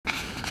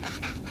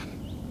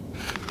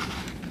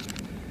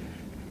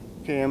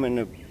Okay, I'm in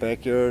the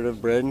backyard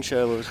of Brad and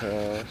Shiloh's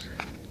house.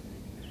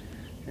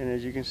 And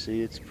as you can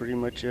see, it's pretty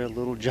much a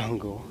little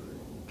jungle,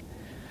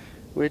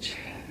 which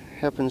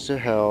happens to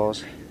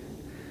house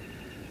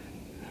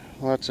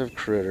lots of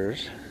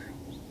critters.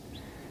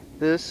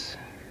 This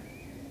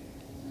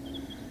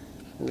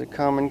is a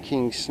common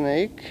king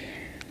snake.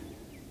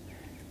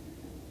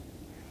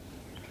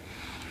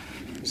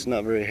 It's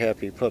not very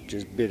happy. Pup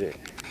just bit it.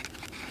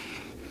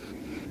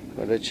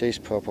 But I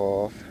chased Pup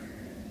off.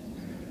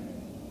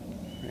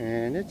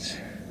 And it's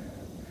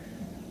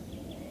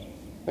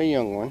a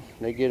young one.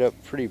 They get up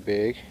pretty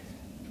big.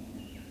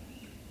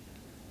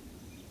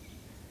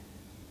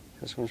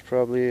 This one's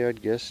probably,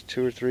 I'd guess,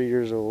 2 or 3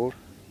 years old,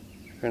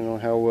 depending on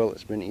how well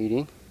it's been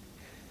eating.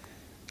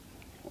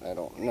 I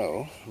don't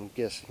know. I'm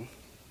guessing.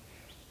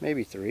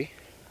 Maybe 3.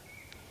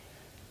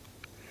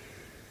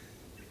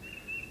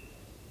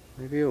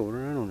 Maybe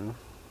older. I don't know.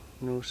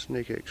 No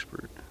snake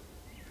expert.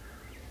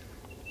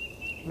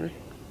 What a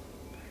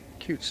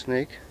cute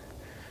snake.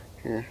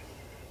 Here.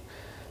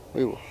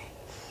 We will.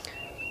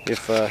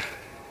 If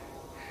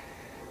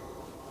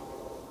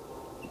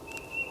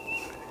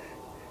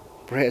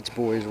Brad's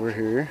boys were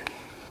here,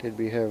 they'd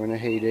be having a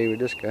heyday with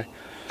this guy.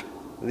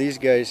 These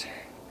guys,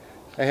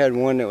 I had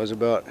one that was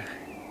about,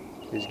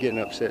 he's getting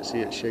upset, see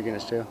it shaking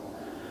his tail.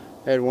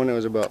 I had one that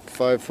was about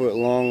 5 foot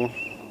long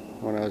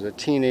when I was a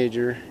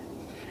teenager.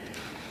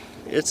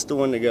 It's the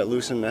one that got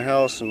loose in the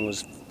house and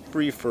was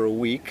free for a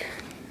week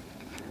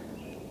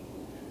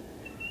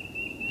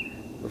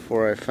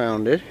before I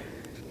found it.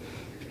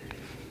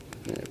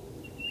 It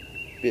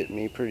bit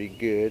me pretty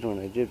good when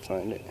I did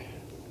find it.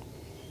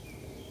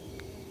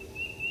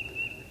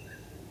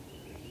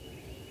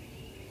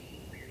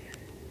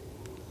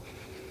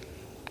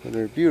 But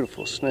they're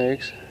beautiful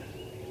snakes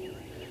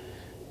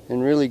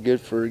and really good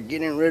for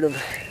getting rid of,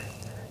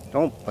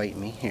 don't bite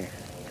me, here.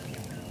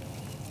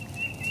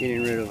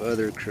 Getting rid of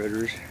other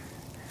critters.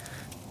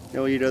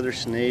 They'll eat other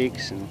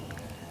snakes and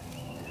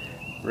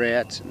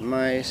rats and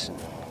mice and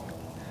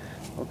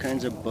all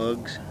kinds of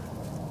bugs.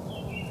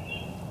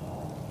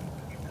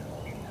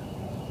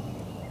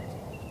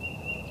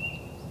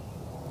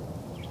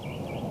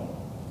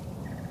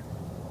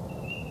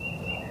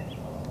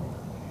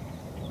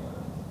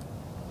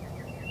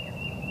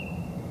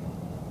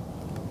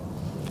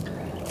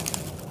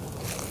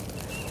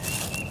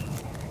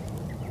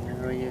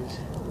 There he is.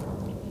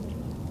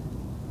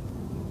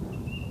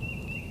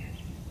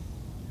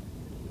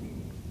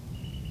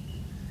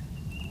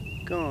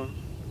 Gone.